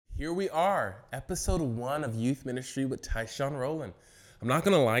Here we are, episode 1 of Youth Ministry with Tyshawn Rowland. I'm not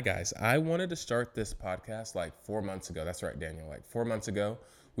going to lie, guys. I wanted to start this podcast like 4 months ago. That's right, Daniel. Like 4 months ago,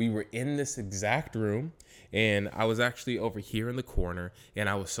 we were in this exact room, and I was actually over here in the corner, and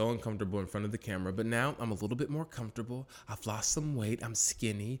I was so uncomfortable in front of the camera. But now I'm a little bit more comfortable. I've lost some weight. I'm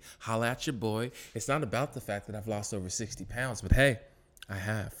skinny. Holla at your boy. It's not about the fact that I've lost over 60 pounds, but hey, I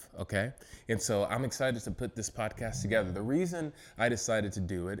have, okay? And so I'm excited to put this podcast together. The reason I decided to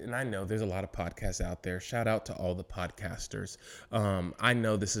do it, and I know there's a lot of podcasts out there. Shout out to all the podcasters. I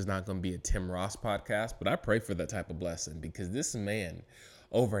know this is not going to be a Tim Ross podcast, but I pray for that type of blessing because this man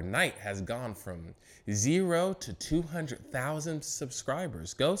overnight has gone from 0 to 200,000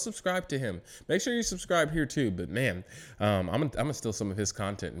 subscribers. Go subscribe to him. Make sure you subscribe here too. But man, I'm gonna steal some of his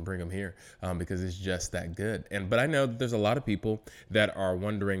content and bring him here because it's just that good. But I know that there's a lot of people that are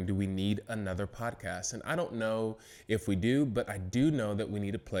wondering, do we need another podcast? And I don't know if we do, but I do know that we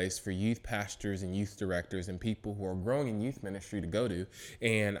need a place for youth pastors and youth directors and people who are growing in youth ministry to go to.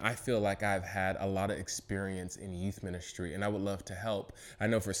 And I feel like I've had a lot of experience in youth ministry, and I would love to help. I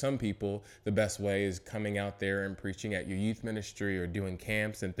know for some people, the best way is coming out there and preaching at your youth ministry or doing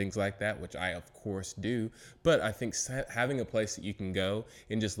camps and things like that, which I, of course, do. But I think having a place that you can go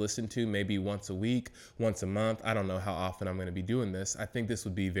and just listen to maybe once a week, once a month, I don't know how often I'm going to be doing this. I think this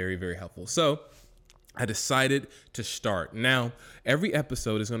would be very, very helpful. So I decided to start. Now, every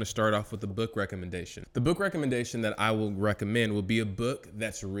episode is going to start off with a book recommendation. The book recommendation that I will recommend will be a book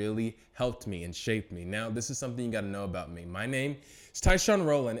that's really helped me and shaped me. Now, this is something you got to know about me. My name is Tyshawn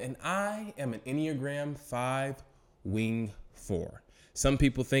Rowland, and I am an Enneagram 5 Wing 4. Some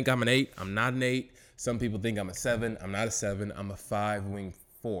people think I'm an 8. I'm not an 8. Some people think I'm a 7. I'm not a 7. I'm a 5 Wing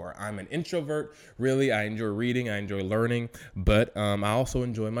 4. I'm an introvert. Really, I enjoy reading. I enjoy learning, but I also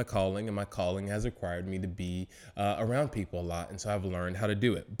enjoy my calling, and my calling has required me to be around people a lot, and so I've learned how to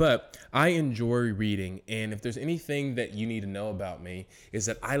do it. But I enjoy reading, and if there's anything that you need to know about me, is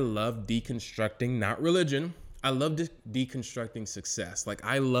that I love deconstructing, not religion. I love deconstructing success. Like,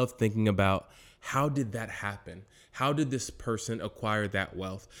 I love thinking about, how did that happen? How did this person acquire that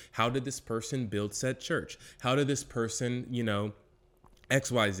wealth? How did this person build said church? How did this person,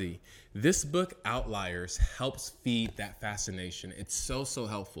 XYZ. This book, Outliers, helps feed that fascination. It's so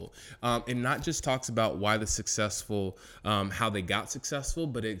helpful. It not just talks about why the successful, how they got successful,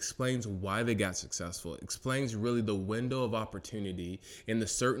 but it explains why they got successful. It explains really the window of opportunity in the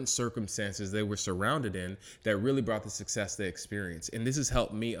certain circumstances they were surrounded in that really brought the success they experienced. And this has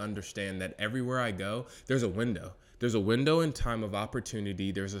helped me understand that everywhere I go, there's a window. There's a window in time of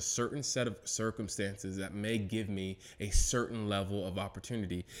opportunity. There's a certain set of circumstances that may give me a certain level of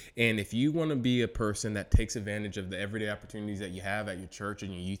opportunity. And if you want to be a person that takes advantage of the everyday opportunities that you have at your church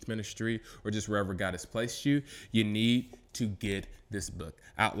and your youth ministry or just wherever God has placed you, you need to get this book.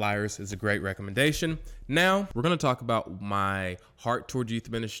 Outliers is a great recommendation. Now, we're going to talk about my heart towards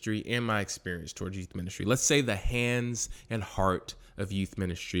youth ministry and my experience towards youth ministry. Let's say the hands and heart of youth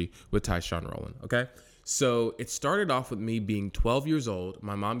ministry with Tyshawn Rowland, okay? So it started off with me being 12 years old,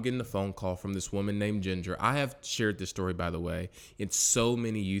 my mom getting a phone call from this woman named Ginger. I have shared this story, by the way, in so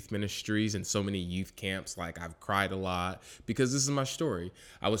many youth ministries and so many youth camps. Like, I've cried a lot because this is my story.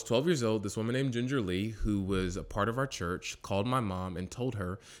 I was 12 years old. This woman named Ginger Lee, who was a part of our church, called my mom and told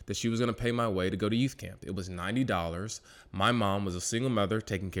her that she was going to pay my way to go to youth camp. It was $90. My mom was a single mother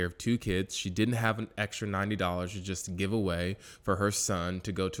taking care of 2 kids. She didn't have an extra $90 to just give away for her son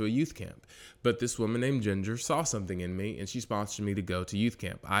to go to a youth camp. But this woman named Ginger saw something in me, and she sponsored me to go to youth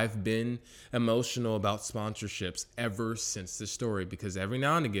camp. I've been emotional about sponsorships ever since this story because every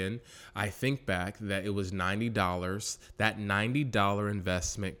now and again, I think back that it was $90. That $90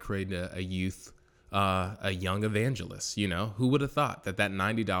 investment created a young evangelist. Who would have thought that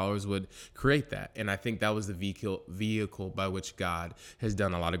 $90 would create that? And I think that was the vehicle by which God has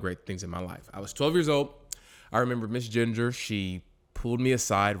done a lot of great things in my life. I was 12 years old. I remember Miss Ginger, she pulled me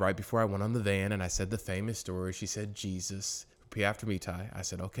aside right before I went on the van, and I said the famous story. She said, Jesus. Repeat after me, Ty. I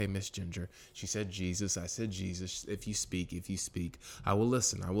said, okay, Miss Ginger. She said, Jesus. I said, Jesus. If you speak, I will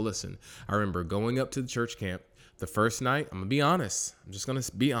listen. I remember going up to the church camp the first night. I'm going to be honest. I'm just going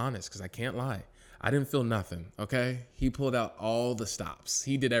to be honest because I can't lie. I didn't feel nothing, okay? He pulled out all the stops.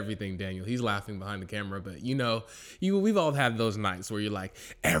 He did everything, Daniel. He's laughing behind the camera, but we've all had those nights where you're like,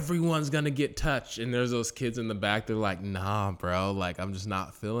 everyone's gonna get touched, and there's those kids in the back, they're like, nah, bro, like, I'm just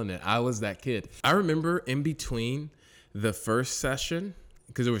not feeling it. I was that kid. I remember in between the first session,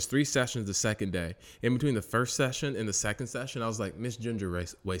 because there was 3 sessions the second day. In between the first session and the second session, I was like, Miss Ginger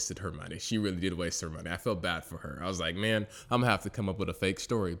wasted her money. She really did waste her money. I felt bad for her. I was like, man, I'm going to have to come up with a fake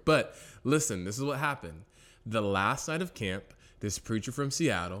story. But listen, this is what happened. The last night of camp, This preacher from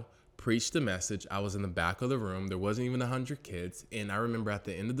Seattle preached a message. I was in the back of the room. There wasn't even 100 kids. And I remember at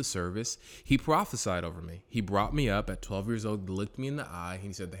the end of the service, he prophesied over me. He brought me up at 12 years old, looked me in the eye.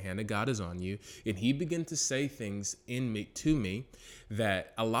 He said, the hand of God is on you. And he began to say things to me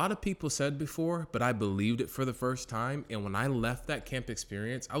that a lot of people said before, but I believed it for the first time. And when I left that camp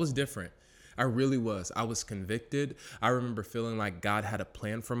experience, I was different. I really was. I was convicted. I remember feeling like God had a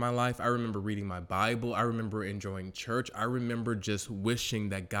plan for my life. I remember reading my Bible. I remember enjoying church. I remember just wishing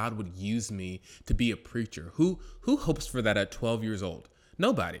that God would use me to be a preacher. Who hopes for that at 12 years old?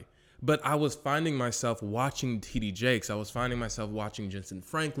 Nobody. But I was finding myself watching T.D. Jakes. I was finding myself watching Jensen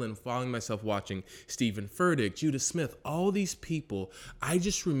Franklin, finding myself watching Stephen Furtick, Judah Smith, all these people. I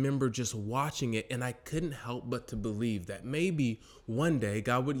just remember just watching it, and I couldn't help but to believe that maybe one day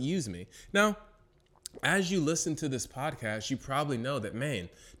God would use me. Now, as you listen to this podcast, you probably know that, man,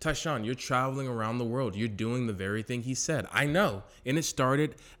 Tyshawn, you're traveling around the world. You're doing the very thing he said. I know. And it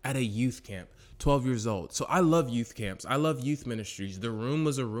started at a youth camp. 12 years old. So I love youth camps. I love youth ministries. The room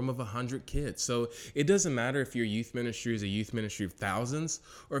was a room of 100 kids. So it doesn't matter if your youth ministry is a youth ministry of thousands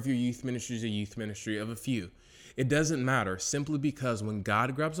or if your youth ministry is a youth ministry of a few. It doesn't matter, simply because when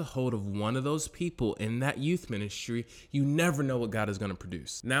God grabs a hold of one of those people in that youth ministry, you never know what God is going to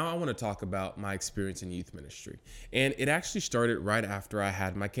produce. Now I want to talk about my experience in youth ministry. And it actually started right after I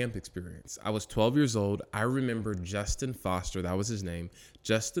had my camp experience. I was 12 years old. I remember Justin Foster, that was his name.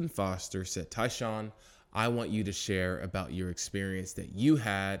 Justin Foster said, Tyshawn, I want you to share about your experience that you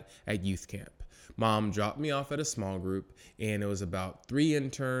had at youth camp. Mom dropped me off at a small group, and it was about 3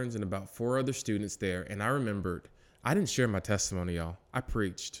 interns and about 4 other students there. And I remembered, I didn't share my testimony, y'all. I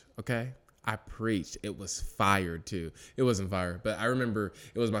preached, okay? I preached. It was fire too. It wasn't fire, but I remember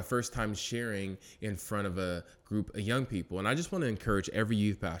it was my first time sharing in front of a group of young people. And I just want to encourage every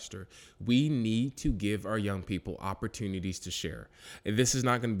youth pastor. We need to give our young people opportunities to share. And this is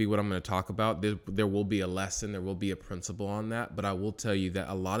not going to be what I'm going to talk about. There will be a lesson. There will be a principle on that. But I will tell you that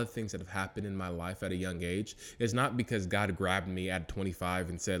a lot of things that have happened in my life at a young age is not because God grabbed me at 25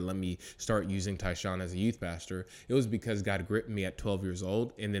 and said, let me start using Tyshawn as a youth pastor. It was because God gripped me at 12 years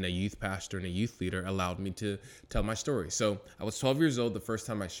old, and then a youth pastor and a youth leader allowed me to tell my story. So I was 12 years old the first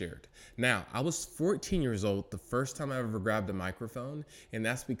time I shared. Now, I was 14 years old the first time I ever grabbed a microphone, and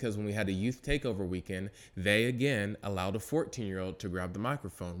that's because when we had a youth takeover weekend, they again allowed a 14-year-old to grab the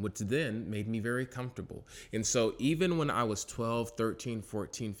microphone, which then made me very comfortable. And so even when I was 12, 13,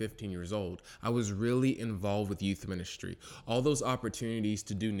 14, 15 years old, I was really involved with youth ministry. All those opportunities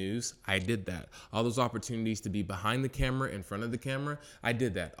to do news, I did that. All those opportunities to be behind the camera, in front of the camera, I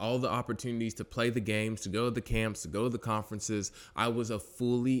did that. All the opportunities to play the games, to go to the camps, to go to the conferences, I was a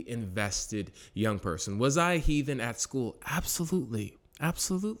fully invested young person. Was I a heathen at school? Absolutely.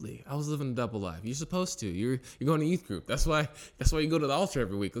 Absolutely. I was living a double life. You're supposed to. You're going to youth group. That's why you go to the altar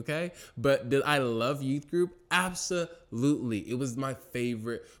every week, okay? But did I love youth group? Absolutely. It was my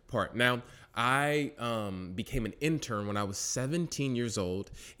favorite part. Now, I became an intern when I was 17 years old,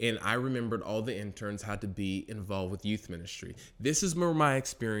 and I remembered all the interns had to be involved with youth ministry. This is where my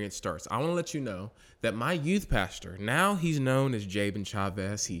experience starts. I want to let you know that my youth pastor, now he's known as Jabin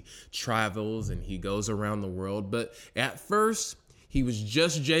Chavez. He travels and he goes around the world, but at first, he was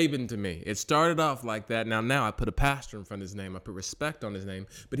just Jabin to me. It started off like that. Now I put a pastor in front of his name. I put respect on his name.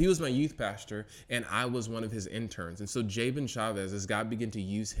 But he was my youth pastor, and I was one of his interns. And so Jabin Chavez, as God began to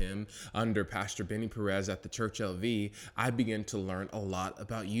use him under Pastor Benny Perez at the Church LV, I began to learn a lot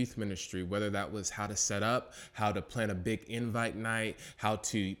about youth ministry, whether that was how to set up, how to plan a big invite night, how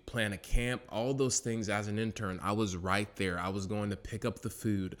to plan a camp, all those things. As an intern, I was right there. I was going to pick up the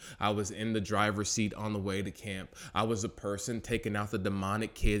food. I was in the driver's seat on the way to camp. I was a person taking out the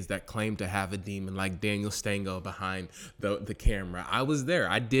demonic kids that claim to have a demon, like Daniel Stango behind the camera. I was there.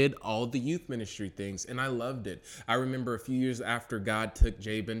 I did all the youth ministry things, and I loved it. I remember a few years after God took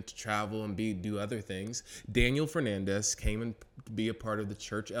Jabin to travel and do other things, Daniel Fernandez came and be a part of the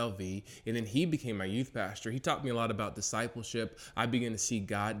Church LV, and then he became my youth pastor. He taught me a lot about discipleship. I began to see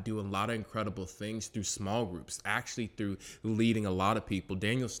God do a lot of incredible things through small groups, actually through leading a lot of people.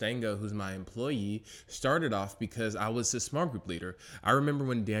 Daniel Stango, who's my employee, started off because I was his small group leader. I remember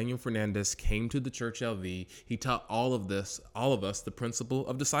when Daniel Fernandez came to the Church LV, he taught all of us, the principle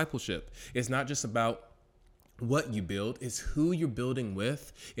of discipleship. It's not just about what you build, is who you're building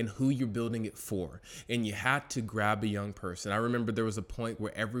with and who you're building it for. And you had to grab a young person. I remember there was a point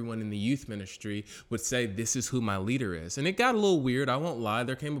where everyone in the youth ministry would say, this is who my leader is. And it got a little weird. I won't lie.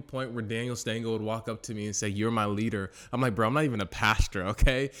 There came a point where Daniel Stengel would walk up to me and say, you're my leader. I'm like, bro, I'm not even a pastor.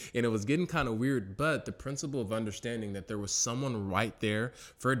 Okay. And it was getting kind of weird, but the principle of understanding that there was someone right there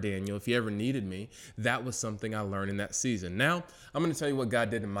for Daniel, if he ever needed me, that was something I learned in that season. Now I'm going to tell you what God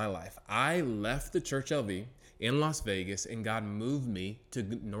did in my life. I left the Church LV in Las Vegas, and God moved me to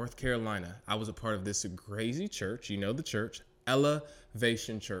North Carolina. I was a part of this crazy church, you know the church,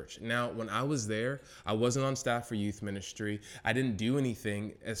 Elevation Church. Now, when I was there, I wasn't on staff for youth ministry. I didn't do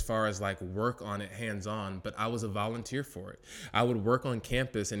anything as far as like work on it hands-on, but I was a volunteer for it. I would work on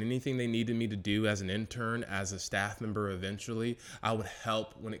campus, and anything they needed me to do as an intern, as a staff member eventually, I would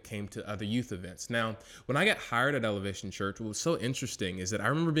help when it came to other youth events. Now, when I got hired at Elevation Church, what was so interesting is that I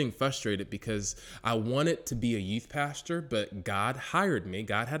remember being frustrated because I wanted to be a youth pastor, but God hired me.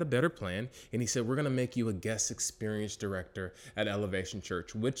 God had a better plan, and he said, we're going to make you a guest experience director at Elevation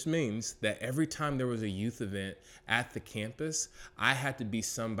Church, which means that every time there was a youth event at the campus, I had to be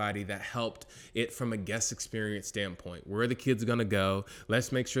somebody that helped it from a guest experience standpoint. Where are the kids going to go?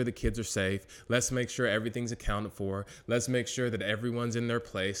 Let's make sure the kids are safe. Let's make sure everything's accounted for. Let's make sure that everyone's in their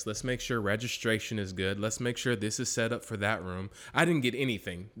place. Let's make sure registration is good. Let's make sure this is set up for that room. I didn't get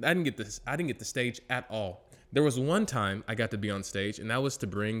anything. I didn't get the stage at all. There was one time I got to be on stage, and that was to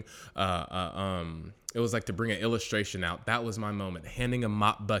bring it was like to bring an illustration out. That was my moment, handing a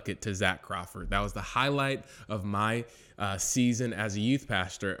mop bucket to Zach Crawford. That was the highlight of my season as a youth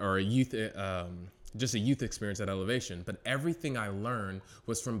pastor, or a youth just a youth experience at Elevation. But everything I learned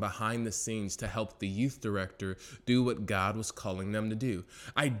was from behind the scenes to help the youth director do what God was calling them to do.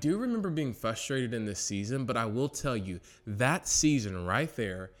 I do remember being frustrated in this season, but I will tell you that season right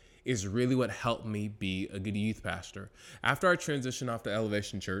there is really what helped me be a good youth pastor. After I transitioned off to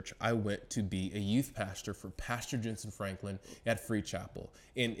Elevation Church, I went to be a youth pastor for Pastor Jensen Franklin at Free Chapel.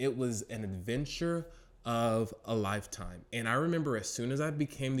 And it was an adventure of a lifetime. And I remember as soon as I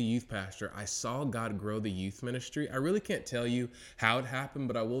became the youth pastor, I saw God grow the youth ministry. I really can't tell you how it happened,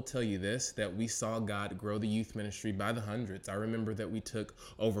 but I will tell you this, that we saw God grow the youth ministry by the hundreds. I remember that we took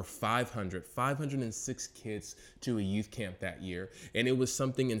over 506 kids to a youth camp that year. And it was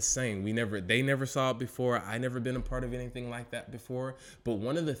something insane. They never saw it before. I never been a part of anything like that before. But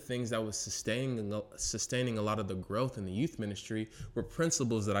one of the things that was sustaining a lot of the growth in the youth ministry were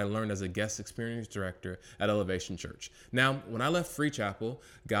principles that I learned as a guest experience director at Elevation Church. Now, when I left Free Chapel,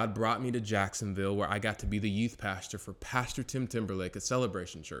 God brought me to Jacksonville, where I got to be the youth pastor for Pastor Tim Timberlake at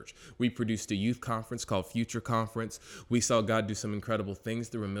Celebration Church. We produced a youth conference called Future Conference. We saw God do some incredible things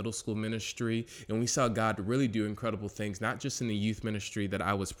through a middle school ministry, and we saw God really do incredible things, not just in the youth ministry that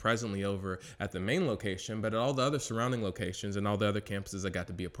I was presently over at the main location, but at all the other surrounding locations and all the other campuses I got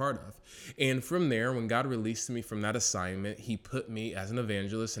to be a part of. And from there, when God released me from that assignment, he put me as an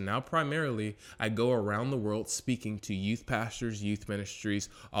evangelist, and now primarily I go around the world speaking to youth pastors, youth ministries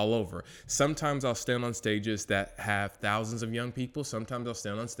all over. Sometimes I'll stand on stages that have thousands of young people. Sometimes I'll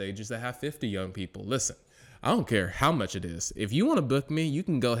stand on stages that have 50 young people. Listen, I don't care how much it is. If you want to book me, you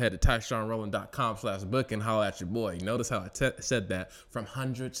can go ahead to TyshawnRowland.com/book and holler at your boy. Notice how I said that, from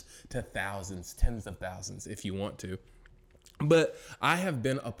hundreds to thousands, tens of thousands, if you want to. But I have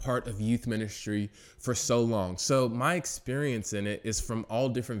been a part of youth ministry for so long. So my experience in it is from all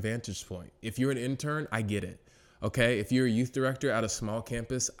different vantage points. If you're an intern, I get it. Okay. If you're a youth director at a small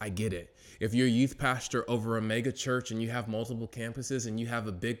campus, I get it. If you're a youth pastor over a mega church and you have multiple campuses and you have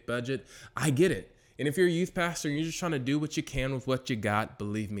a big budget, I get it. And if you're a youth pastor and you're just trying to do what you can with what you got,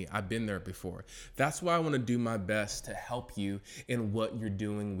 believe me, I've been there before. That's why I want to do my best to help you in what you're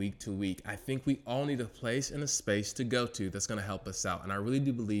doing week to week. I think we all need a place and a space to go to that's going to help us out. And I really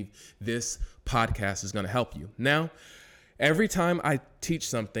do believe this podcast is going to help you. Now, every time I teach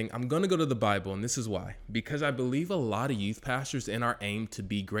something, I'm going to go to the Bible, and this is why. Because I believe a lot of youth pastors, in our aim to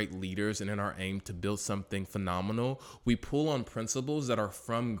be great leaders and in our aim to build something phenomenal, we pull on principles that are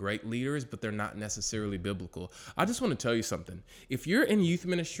from great leaders, but they're not necessarily biblical. I just want to tell you something. If you're in youth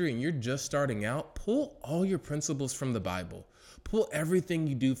ministry and you're just starting out, pull all your principles from the Bible. Pull everything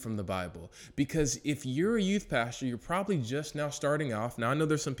you do from the Bible, because if you're a youth pastor, you're probably just now starting off. Now, I know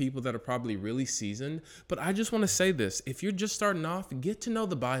there's some people that are probably really seasoned, but I just want to say this. If you're just starting off, get to know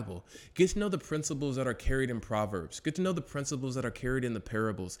the Bible. Get to know the principles that are carried in Proverbs. Get to know the principles that are carried in the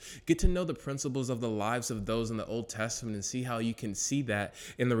parables. Get to know the principles of the lives of those in the Old Testament and see how you can see that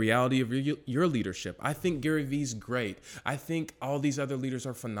in the reality of your leadership. I think Gary Vee's great. I think all these other leaders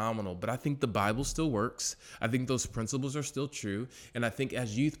are phenomenal, but I think the Bible still works. I think those principles are still true. true. And I think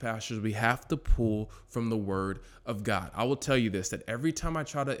as youth pastors, we have to pull from the word of God. I will tell you this, that every time I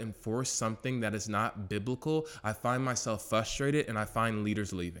try to enforce something that is not biblical, I find myself frustrated and I find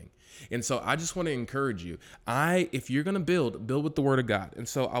leaders leaving. And so I just want to encourage you. If you're going to build with the word of God. And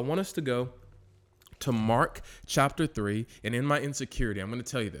so I want us to go to Mark chapter 3. And in my insecurity, I'm going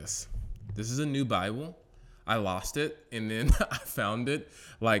to tell you this. This is a new Bible. I lost it and then I found it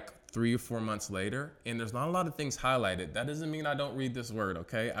like 3 or 4 months later, and there's not a lot of things highlighted. That doesn't mean I don't read this word,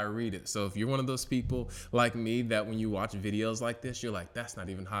 okay? I read it. So if you're one of those people like me that when you watch videos like this, you're like, that's not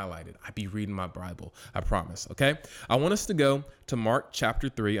even highlighted. I be reading my Bible, I promise, okay? I want us to go to Mark chapter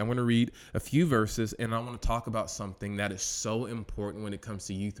 3. I'm going to read a few verses, and I want to talk about something that is so important when it comes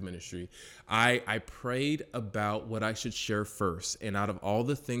to youth ministry. I prayed about what I should share first, and out of all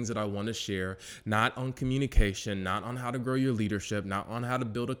the things that I want to share, not on communication, not on how to grow your leadership, not on how to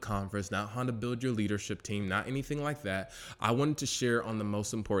build a conference, not how to build your leadership team, not anything like that. I wanted to share on the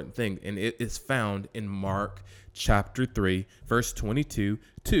most important thing, and it is found in Mark chapter 3, verse 22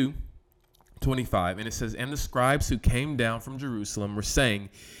 to 25. And it says, and the scribes who came down from Jerusalem were saying,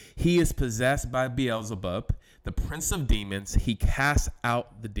 he is possessed by Beelzebub, the prince of demons. He cast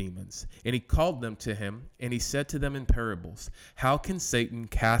out the demons. And he called them to him, and he said to them in parables, how can Satan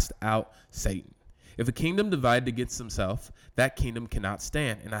cast out Satan? If a kingdom divided against himself, that kingdom cannot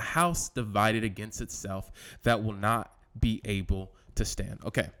stand. And a house divided against itself, that will not be able to stand.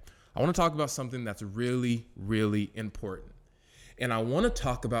 Okay, I want to talk about something that's really, really important. And I want to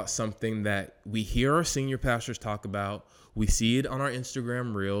talk about something that we hear our senior pastors talk about. We see it on our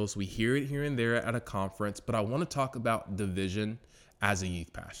Instagram reels. We hear it here and there at a conference. But I want to talk about division as a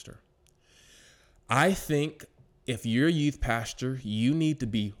youth pastor. I think if you're a youth pastor, you need to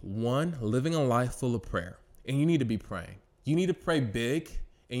be, one, living a life full of prayer. And you need to be praying. You need to pray big,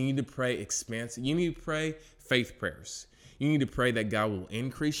 and you need to pray expansive. You need to pray faith prayers. You need to pray that God will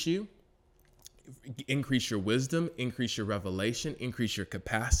increase you, increase your wisdom, increase your revelation, increase your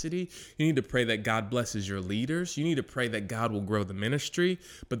capacity. You need to pray that God blesses your leaders. You need to pray that God will grow the ministry.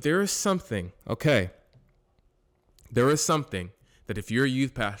 But there is something, that if you're a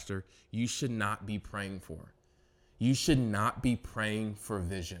youth pastor, you should not be praying for. You should not be praying for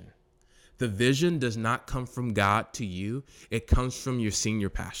vision. The vision does not come from God to you. It comes from your senior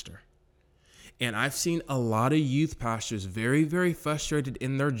pastor. And I've seen a lot of youth pastors very, very frustrated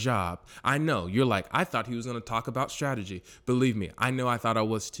in their job. I know you're like, I thought he was going to talk about strategy. Believe me, I know I thought I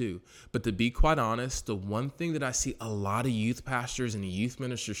was too. But to be quite honest, the one thing that I see a lot of youth pastors and youth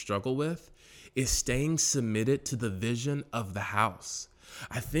ministers struggle with is staying submitted to the vision of the house.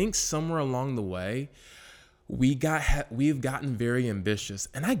 I think somewhere along the way, we've gotten very ambitious,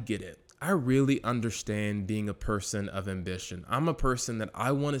 and I get it. I really understand being a person of ambition. I'm a person that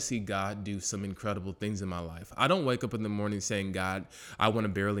I want to see God do some incredible things in my life. I don't wake up in the morning saying, God, I want to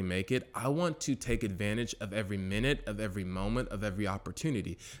barely make it. I want to take advantage of every minute, of every moment, of every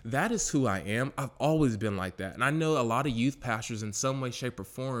opportunity. That is who I am. I've always been like that. And I know a lot of youth pastors in some way, shape, or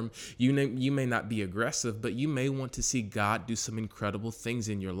form, you may not be aggressive, but you may want to see God do some incredible things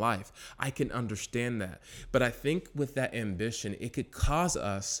in your life. I can understand that. But I think with that ambition, it could cause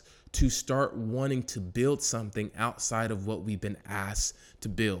us to start wanting to build something outside of what we've been asked to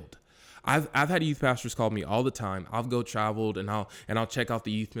build. I've had youth pastors call me all the time. I'll go traveled and I'll check out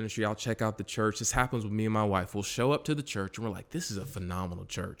the youth ministry. I'll check out the church. This happens with me and my wife. We'll show up to the church and we're like, this is a phenomenal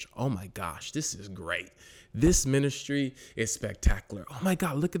church. Oh my gosh, this is great. This ministry is spectacular. Oh my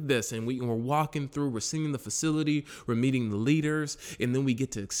God, look at this. And we're walking through, we're seeing the facility, we're meeting the leaders, and then we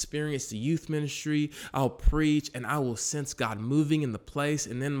get to experience the youth ministry. I'll preach and I will sense God moving in the place.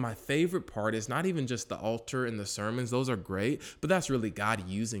 And then my favorite part is not even just the altar and the sermons. Those are great, but that's really God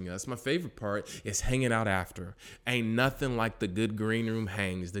using us. My favorite part is hanging out after. Ain't nothing like the good green room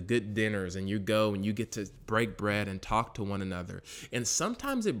hangs, the good dinners, and you go and you get to break bread and talk to one another. And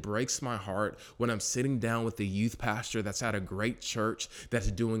sometimes it breaks my heart when I'm sitting down with a youth pastor that's at a great church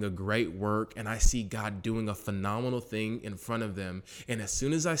that's doing a great work, and I see God doing a phenomenal thing in front of them. And as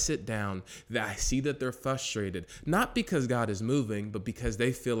soon as I sit down, I see that they're frustrated, not because God is moving, but because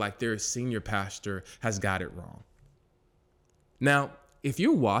they feel like their senior pastor has got it wrong. Now, if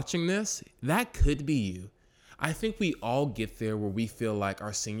you're watching this, that could be you. I think we all get there where we feel like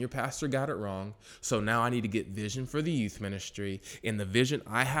our senior pastor got it wrong. So now I need to get vision for the youth ministry. And the vision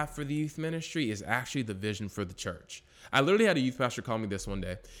I have for the youth ministry is actually the vision for the church. I literally had a youth pastor call me this one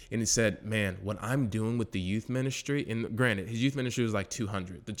day and he said, man, what I'm doing with the youth ministry, and granted, his youth ministry was like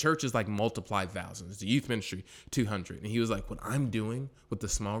 200. The church is like multiplied thousands. The youth ministry, 200. And he was like, what I'm doing with the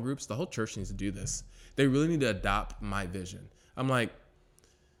small groups, the whole church needs to do this. They really need to adopt my vision. I'm like,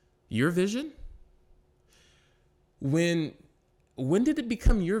 your vision? When when did it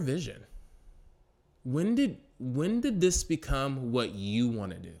become your vision? When did this become what you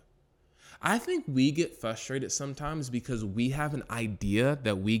want to do? I think we get frustrated sometimes because we have an idea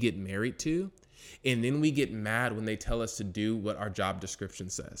that we get married to, and then we get mad when they tell us to do what our job description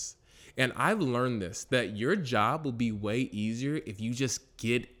says. And I've learned this, that your job will be way easier if you just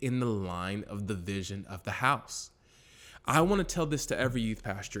get in the line of the vision of the house. I want to tell this to every youth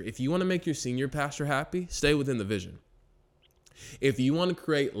pastor. If you want to make your senior pastor happy, stay within the vision. If you want to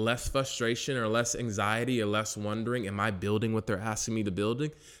create less frustration or less anxiety or less wondering, am I building what they're asking me to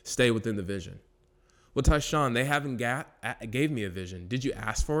building? Stay within the vision. Well, Tyshawn, they haven't gave me a vision. Did you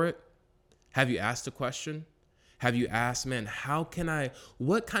ask for it? Have you asked a question? Have you asked, man,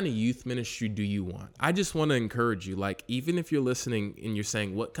 what kind of youth ministry do you want? I just want to encourage you, like, even if you're listening and you're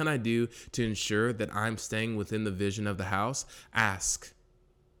saying, what can I do to ensure that I'm staying within the vision of the house? Ask.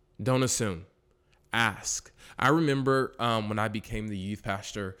 Don't assume. Ask. I remember when I became the youth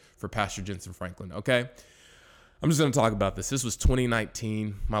pastor for Pastor Jensen Franklin, okay? I'm just going to talk about this. This was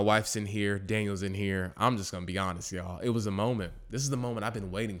 2019. My wife's in here. Daniel's in here. I'm just going to be honest, y'all. It was a moment. This is the moment I've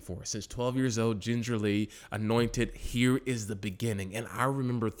been waiting for. Since 12 years old, gingerly anointed, here is the beginning. And I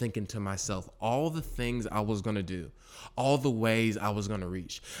remember thinking to myself, all the things I was going to do, all the ways I was going to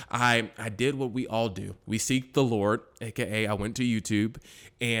reach. I did what we all do. We seek the Lord, aka I went to YouTube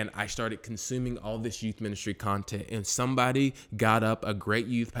and I started consuming all this youth ministry content. And somebody got up, a great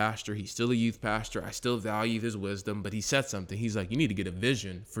youth pastor. He's still a youth pastor. I still value his wisdom, but he said something. He's like, you need to get a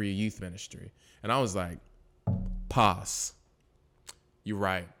vision for your youth ministry. And I was like, pause. You're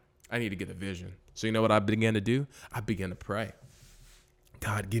right. I need to get a vision. So you know what I began to do? I began to pray.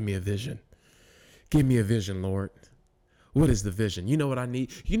 God, give me a vision. Give me a vision, Lord. What is the vision? You know what I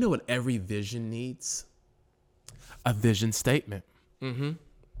need? You know what every vision needs? A vision statement.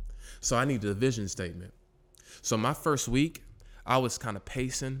 So I needed a vision statement. So my first week, I was kind of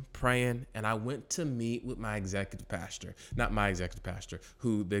pacing, praying, and I went to meet with my executive pastor. Not my executive pastor,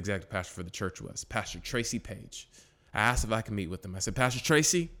 who the executive pastor for the church was, Pastor Tracy Page. I asked if I could meet with him. I said, Pastor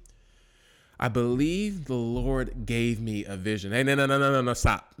Tracy, I believe the Lord gave me a vision. Hey, no,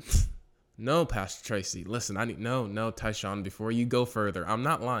 stop. No, Pastor Tracy, listen, no, Tyshawn, before you go further, I'm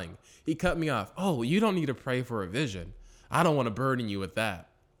not lying. He cut me off. Oh, you don't need to pray for a vision. I don't want to burden you with that.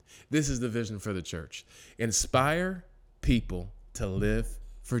 This is the vision for the church. Inspire people to live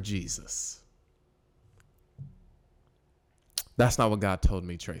for Jesus. That's not what God told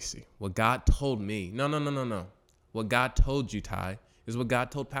me, Tracy. What God told me, no. What God told you, Ty, is what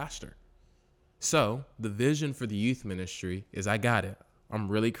God told Pastor. So the vision for the youth ministry is, I got it. I'm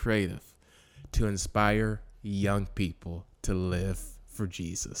really creative. To inspire young people to live for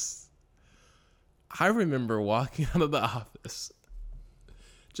Jesus. I remember walking out of the office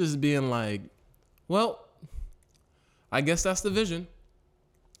just being like, well, I guess that's the vision.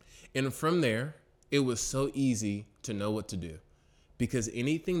 And from there, it was so easy to know what to do, because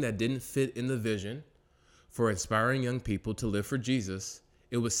anything that didn't fit in the vision for inspiring young people to live for Jesus,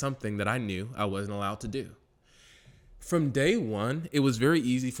 it was something that I knew I wasn't allowed to do. From day one, it was very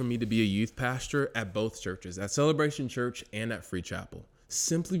easy for me to be a youth pastor at both churches, at Celebration Church and at Free Chapel,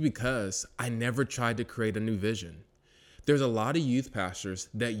 simply because I never tried to create a new vision. There's a lot of youth pastors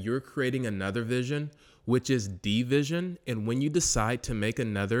that you're creating another vision, which is division. And when you decide to make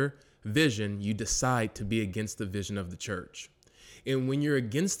another vision, you decide to be against the vision of the church. And when you're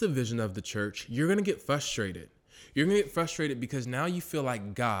against the vision of the church, you're going to get frustrated. You're going to get frustrated because now you feel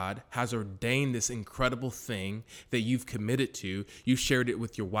like God has ordained this incredible thing that you've committed to. You shared it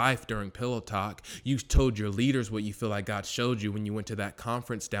with your wife during Pillow Talk. You told your leaders what you feel like God showed you when you went to that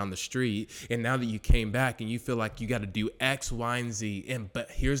conference down the street. And now that you came back and you feel like you got to do X, Y, and Z.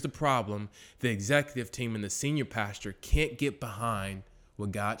 But here's the problem. The executive team and the senior pastor can't get behind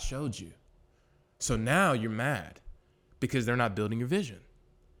what God showed you. So now you're mad because they're not building your vision.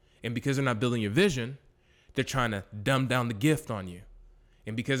 And because they're not building your vision, they're trying to dumb down the gift on you.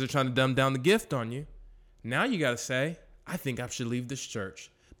 And because they're trying to dumb down the gift on you, now you got to say, I think I should leave this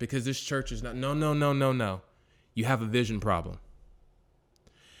church because this church is not. No. You have a vision problem.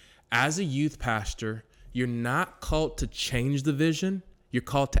 As a youth pastor, you're not called to change the vision. You're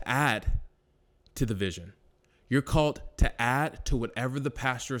called to add to the vision. You're called to add to whatever the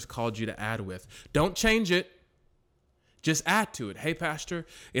pastor has called you to add with. Don't change it. Just add to it. Hey, pastor,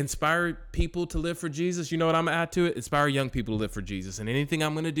 inspire people to live for Jesus. You know what I'm going to add to it? Inspire young people to live for Jesus. And anything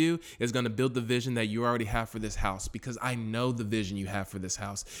I'm going to do is going to build the vision that you already have for this house, because I know the vision you have for this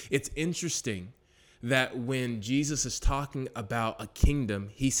house. It's interesting that when Jesus is talking about a kingdom,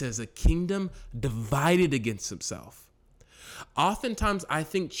 he says a kingdom divided against himself. Oftentimes, I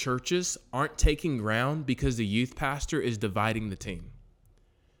think churches aren't taking ground because the youth pastor is dividing the team.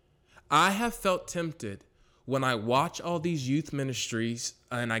 I have felt tempted when I watch all these youth ministries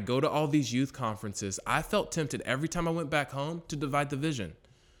and I go to all these youth conferences. I felt tempted every time I went back home to divide the vision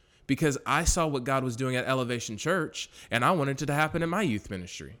because I saw what God was doing at Elevation Church and I wanted it to happen in my youth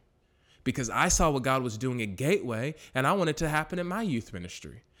ministry. Because I saw what God was doing at Gateway and I wanted it to happen in my youth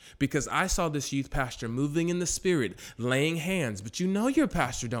ministry. Because I saw this youth pastor moving in the spirit, laying hands. But you know your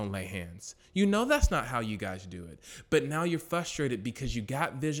pastor don't lay hands. You know that's not how you guys do it. But now you're frustrated because you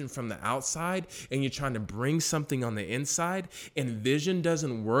got vision from the outside and you're trying to bring something on the inside. And vision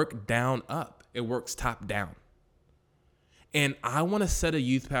doesn't work down up. It works top down. And I want to set a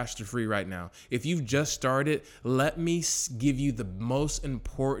youth pastor free right now. If you've just started, let me give you the most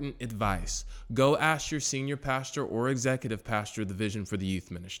important advice. Go ask your senior pastor or executive pastor the vision for the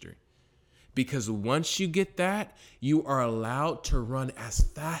youth ministry. Because once you get that, you are allowed to run as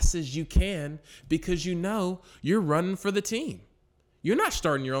fast as you can because you know you're running for the team. You're not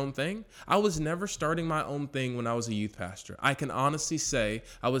starting your own thing. I was never starting my own thing when I was a youth pastor. I can honestly say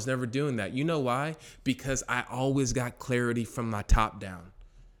I was never doing that. You know why? Because I always got clarity from my top down.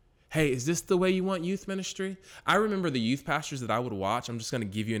 Hey, is this the way you want youth ministry? I remember the youth pastors that I would watch. I'm just going to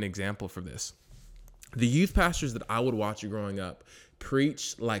give you an example for this. The youth pastors that I would watch growing up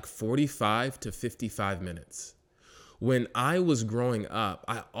preach like 45 to 55 minutes. When I was growing up,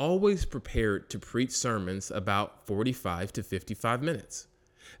 I always prepared to preach sermons about 45 to 55 minutes.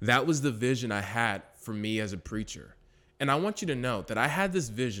 That was the vision I had for me as a preacher. And I want you to know that I had this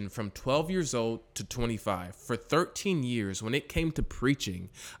vision from 12 years old to 25. For 13 years, when it came to preaching,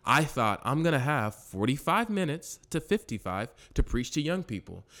 I thought I'm going to have 45 minutes to 55 to preach to young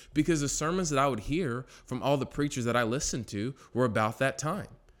people because the sermons that I would hear from all the preachers that I listened to were about that time.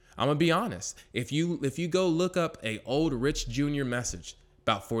 I'm going to be honest. If you go look up a old Rich Jr. message,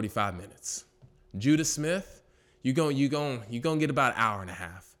 about 45 minutes. Judah Smith, you're going to get about an hour and a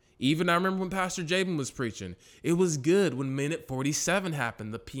half. Even I remember when Pastor Jabin was preaching, it was good when minute 47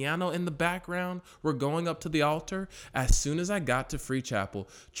 happened. The piano in the background, we're going up to the altar. As soon as I got to Free Chapel,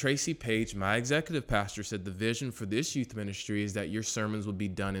 Tracy Page, my executive pastor, said the vision for this youth ministry is that your sermons will be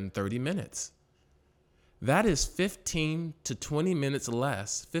done in 30 minutes. That is 15 to 20 minutes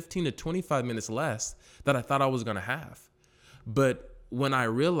less, 15 to 25 minutes less that I thought I was going to have. But when I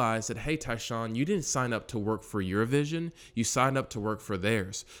realized that, hey, Tyshawn, you didn't sign up to work for your vision. You signed up to work for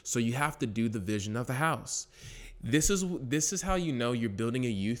theirs. So you have to do the vision of the house. This is how you know you're building a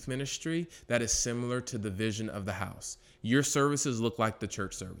youth ministry that is similar to the vision of the house. Your services look like the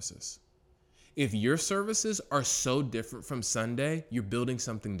church services. If your services are so different from Sunday, you're building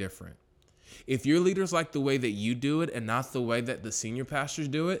something different. If your leaders like the way that you do it and not the way that the senior pastors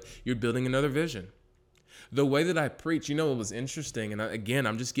do it, you're building another vision. The way that I preach, it was interesting. And again,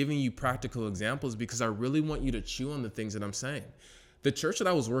 I'm just giving you practical examples because I really want you to chew on the things that I'm saying. The church that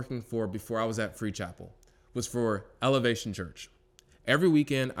I was working for before I was at Free Chapel was for Elevation Church. Every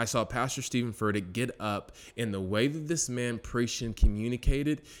weekend, I saw Pastor Stephen Furtick get up, and the way that this man preached and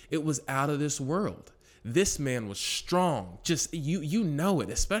communicated, it was out of this world. This man was strong. Just, you know it,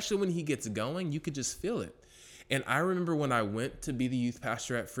 especially when he gets going, you could just feel it. And I remember when I went to be the youth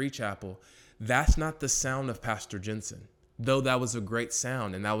pastor at Free Chapel, that's not the sound of Pastor Jensen, though that was a great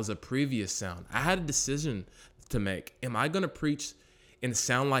sound and that was a previous sound. I had a decision to make. Am I going to preach and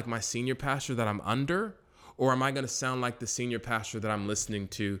sound like my senior pastor that I'm under, or am I going to sound like the senior pastor that I'm listening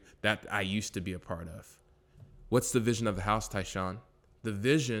to that I used to be a part of? What's the vision of the house, Tyshawn? The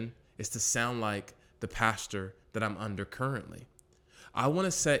vision is to sound like the pastor that I'm under currently. I want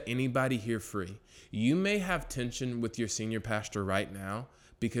to set anybody here free. You may have tension with your senior pastor right now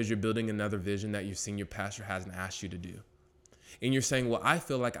because you're building another vision that your senior pastor hasn't asked you to do. And you're saying, well, I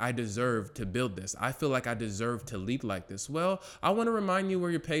feel like I deserve to build this. I feel like I deserve to lead like this. Well, I want to remind you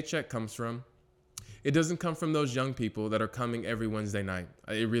where your paycheck comes from. It doesn't come from those young people that are coming every Wednesday night.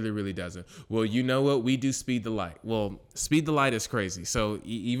 It really, really doesn't. Well, you know what? We do Speed the Light. Well, Speed the Light is crazy. So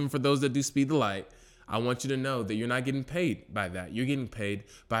even for those that do Speed the Light, I want you to know that you're not getting paid by that. You're getting paid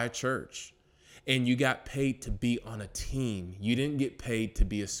by a church. And you got paid to be on a team. You didn't get paid to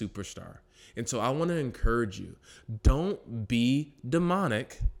be a superstar. And so I want to encourage you, don't be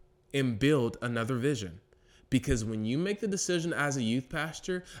demonic and build another vision. Because when you make the decision as a youth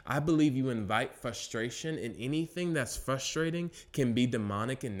pastor, I believe you invite frustration, and anything that's frustrating can be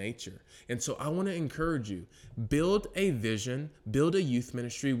demonic in nature. And so I want to encourage you, build a vision, build a youth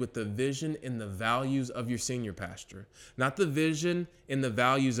ministry with the vision and the values of your senior pastor. Not the vision and the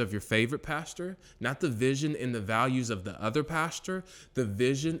values of your favorite pastor, not the vision and the values of the other pastor, the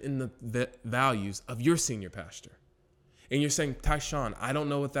vision and the values of your senior pastor. And you're saying, Tyshawn, I don't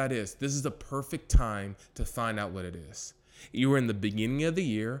know what that is. This is the perfect time to find out what it is. You are in the beginning of the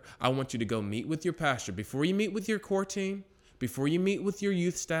year. I want you to go meet with your pastor. Before you meet with your core team, before you meet with your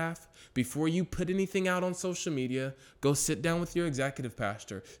youth staff, before you put anything out on social media, go sit down with your executive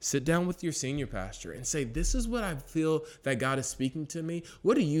pastor, sit down with your senior pastor and say, this is what I feel that God is speaking to me.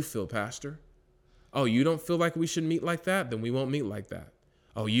 What do you feel, pastor? Oh, you don't feel like we should meet like that? Then we won't meet like that.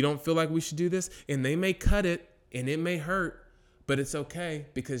 Oh, you don't feel like we should do this? And they may cut it and it may hurt, but it's okay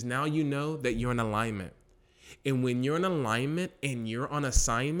because now you know that you're in alignment. And when you're in alignment and you're on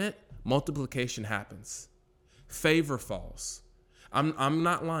assignment, multiplication happens. Favor falls. I'm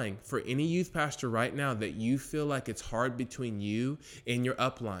not lying. For any youth pastor right now that you feel like it's hard between you and your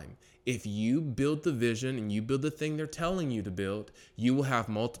upline, if you build the vision and you build the thing they're telling you to build, you will have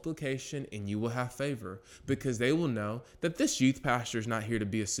multiplication and you will have favor because they will know that this youth pastor is not here to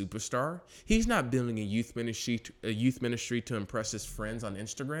be a superstar. He's not building a youth ministry to impress his friends on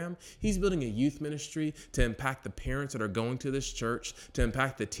Instagram. He's building a youth ministry to impact the parents that are going to this church, to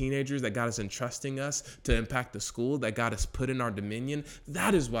impact the teenagers that God is entrusting us, to impact the school that God has put in our dominion.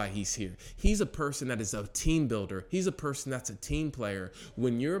 That is why he's here. He's a person that is a team builder. He's a person that's a team player.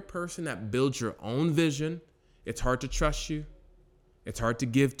 When you're a person that builds your own vision, it's hard to trust you. It's hard to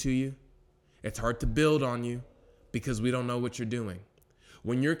give to you. It's hard to build on you because we don't know what you're doing.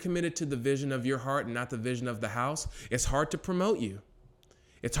 When you're committed to the vision of your heart and not the vision of the house, it's hard to promote you.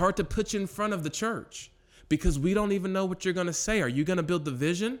 It's hard to put you in front of the church because we don't even know what you're going to say. Are you going to build the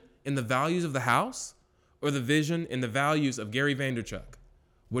vision and the values of the house or the vision and the values of Gary Vaynerchuk?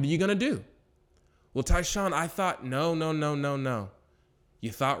 What are you going to do? Well, Tyshawn, I thought, no. You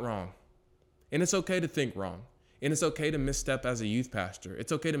thought wrong. And it's okay to think wrong. And it's okay to misstep as a youth pastor.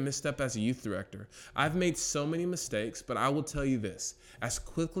 It's okay to misstep as a youth director. I've made so many mistakes, but I will tell you this. As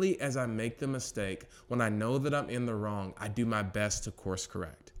quickly as I make the mistake, when I know that I'm in the wrong, I do my best to course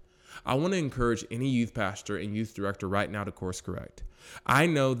correct. I want to encourage any youth pastor and youth director right now to course correct. I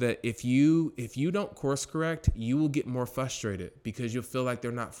know that if you don't course correct, you will get more frustrated because you'll feel like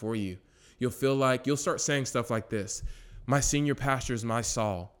they're not for you. You'll feel like you'll start saying stuff like this. My senior pastor is my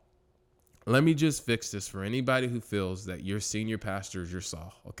Saul. Let me just fix this for anybody who feels that your senior pastor is your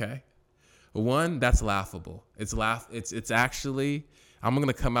Saul, okay? One, that's laughable. It's actually, I'm going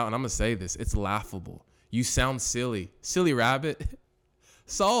to come out and I'm going to say this. It's laughable. You sound silly. Silly rabbit.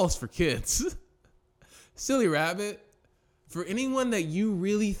 Saul's for kids. Silly rabbit. For anyone that you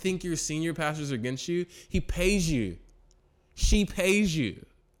really think your senior pastors are against you, he pays you. She pays you.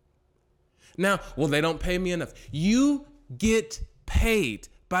 Now, well, they don't pay me enough. You get paid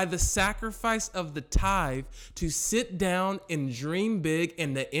by the sacrifice of the tithe to sit down and dream big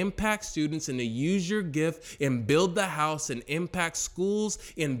and to impact students and to use your gift and build the house and impact schools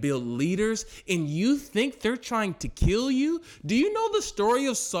and build leaders. And you think they're trying to kill you? Do you know the story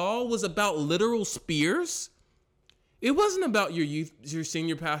of Saul was about literal spears? It wasn't about your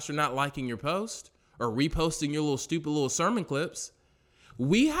senior pastor not liking your post or reposting your stupid little sermon clips.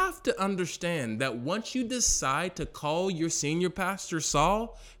 We have to understand that once you decide to call your senior pastor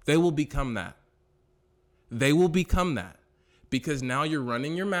Saul, they will become that. They will become that because now you're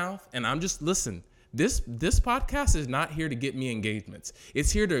running your mouth. And listen, this podcast is not here to get me engagements.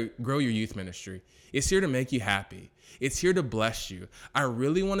 It's here to grow your youth ministry. It's here to make you happy. It's here to bless you. I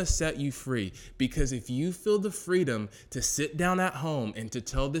really want to set you free because if you feel the freedom to sit down at home and to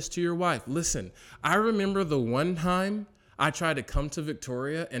tell this to your wife, listen, I remember the one time I tried to come to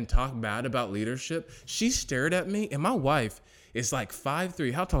Victoria and talk bad about leadership. She stared at me, and my wife is like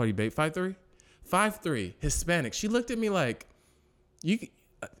 5'3". How tall are you, babe? 5'3"? 5'3", Hispanic. She looked at me like,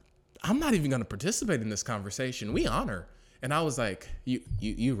 I'm not even going to participate in this conversation. We honor. And I was like,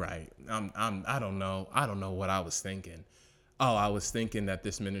 you right. I don't know. I don't know what I was thinking. Oh, I was thinking that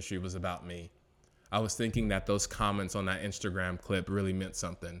this ministry was about me. I was thinking that those comments on that Instagram clip really meant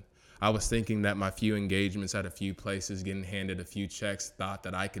something. I was thinking that my few engagements at a few places, getting handed a few checks, thought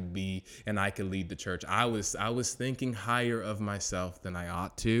that I could be and I could lead the church. I was thinking higher of myself than I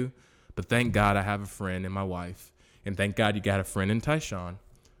ought to. But thank God I have a friend in my wife. And thank God you got a friend in Tyshawn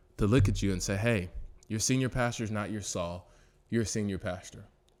to look at you and say, hey, your senior pastor is not your Saul. You're a senior pastor.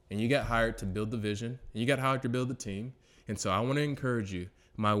 And you got hired to build the vision. And you got hired to build the team. And so I want to encourage you.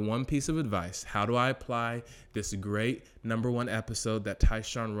 My one piece of advice, how do I apply this great #1 episode that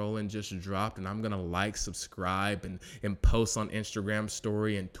Tyshawn Rowland just dropped? And I'm going to subscribe, and post on Instagram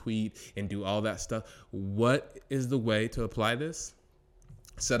story and tweet and do all that stuff. What is the way to apply this?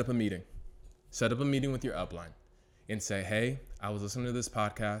 Set up a meeting. Set up a meeting with your upline and say, hey, I was listening to this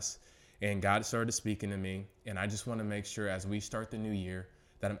podcast and God started speaking to me. And I just want to make sure as we start the new year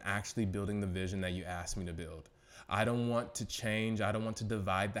that I'm actually building the vision that you asked me to build. I don't want to change. I don't want to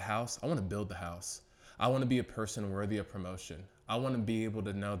divide the house. I want to build the house. I want to be a person worthy of promotion. I want to be able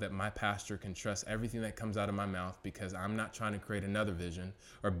to know that my pastor can trust everything that comes out of my mouth because I'm not trying to create another vision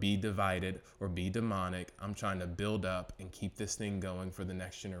or be divided or be demonic. I'm trying to build up and keep this thing going for the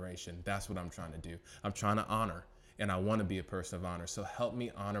next generation. That's what I'm trying to do. I'm trying to honor, and I want to be a person of honor. So help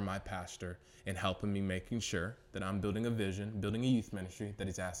me honor my pastor and helping me making sure that I'm building a vision, building a youth ministry that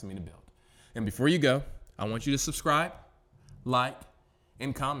he's asking me to build. And before you go, I want you to subscribe, like,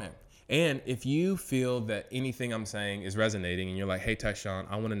 and comment. And if you feel that anything I'm saying is resonating and you're like, hey, Tyshawn,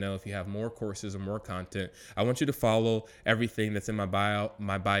 I want to know if you have more courses or more content, I want you to follow everything that's in my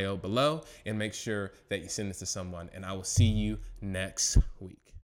bio below and make sure that you send this to someone. And I will see you next week.